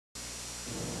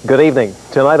Good evening.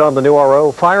 Tonight on the New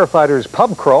RO, firefighters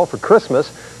pub crawl for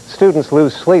Christmas, students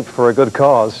lose sleep for a good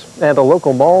cause, and a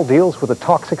local mall deals with a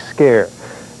toxic scare.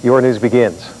 Your news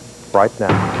begins right now.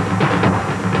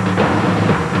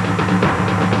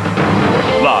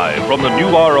 Live from the New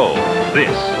RO,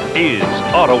 this is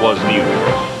Ottawa's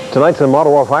News. Tonight, some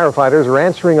Ottawa firefighters are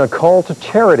answering a call to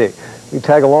charity. We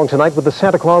tag along tonight with the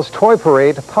Santa Claus Toy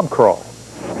Parade pub crawl.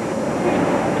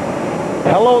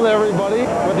 Hello there, everybody,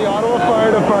 with the Ottawa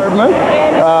Fire Department.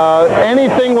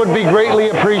 Anything would be greatly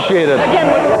appreciated.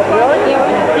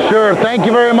 Sure, thank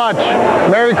you very much.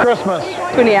 Merry Christmas.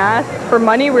 When he asked for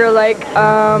money, we were like,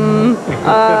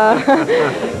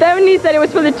 then he said it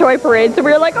was for the toy parade, so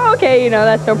we were like, oh, okay,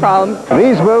 that's no problem.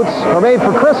 These boots are made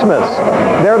for Christmas.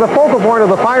 They're the focal point of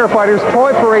the firefighters'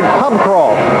 Toy Parade pub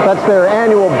crawl. That's their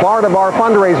annual Bar to Bar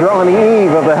fundraiser on the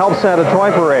eve of the Help Santa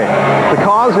Toy Parade. The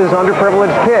cause is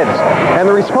underprivileged kids, and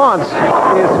the response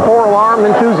is four-alarm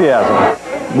enthusiasm.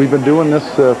 We've been doing this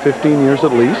 15 years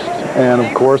at least, and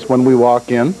of course when we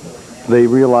walk in, they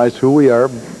realize who we are,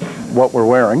 what we're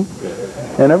wearing,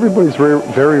 and everybody's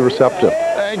very receptive.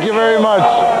 Thank you very much.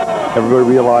 Everybody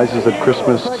realizes that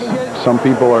Christmas, some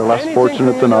people are less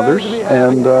fortunate than others,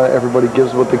 and everybody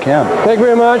gives what they can. Thank you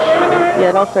very much. Yeah,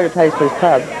 it all started at Patty's Place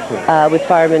Pub, with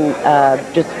firemen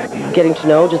just getting to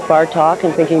know, just bar talk,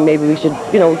 and thinking maybe we should,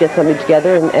 get something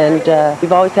together. And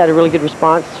we've always had a really good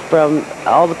response from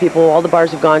all the people, all the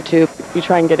bars we've gone to. We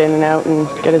try and get in and out and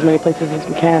get as many places as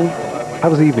we can. How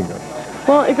was the evening going?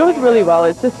 Well, it goes really well.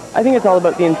 I think it's all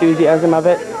about the enthusiasm of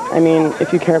it. I mean,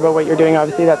 if you care about what you're doing,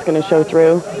 obviously that's going to show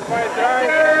through.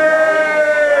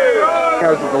 I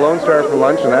was at the Lone Star for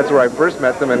lunch, and that's where I first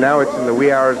met them, and now it's in the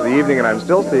wee hours of the evening, and I'm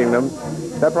still seeing them.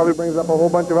 That probably brings up a whole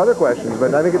bunch of other questions,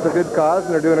 but I think it's a good cause,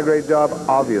 and they're doing a great job,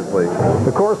 obviously.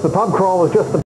 Of course, the pub crawl is just the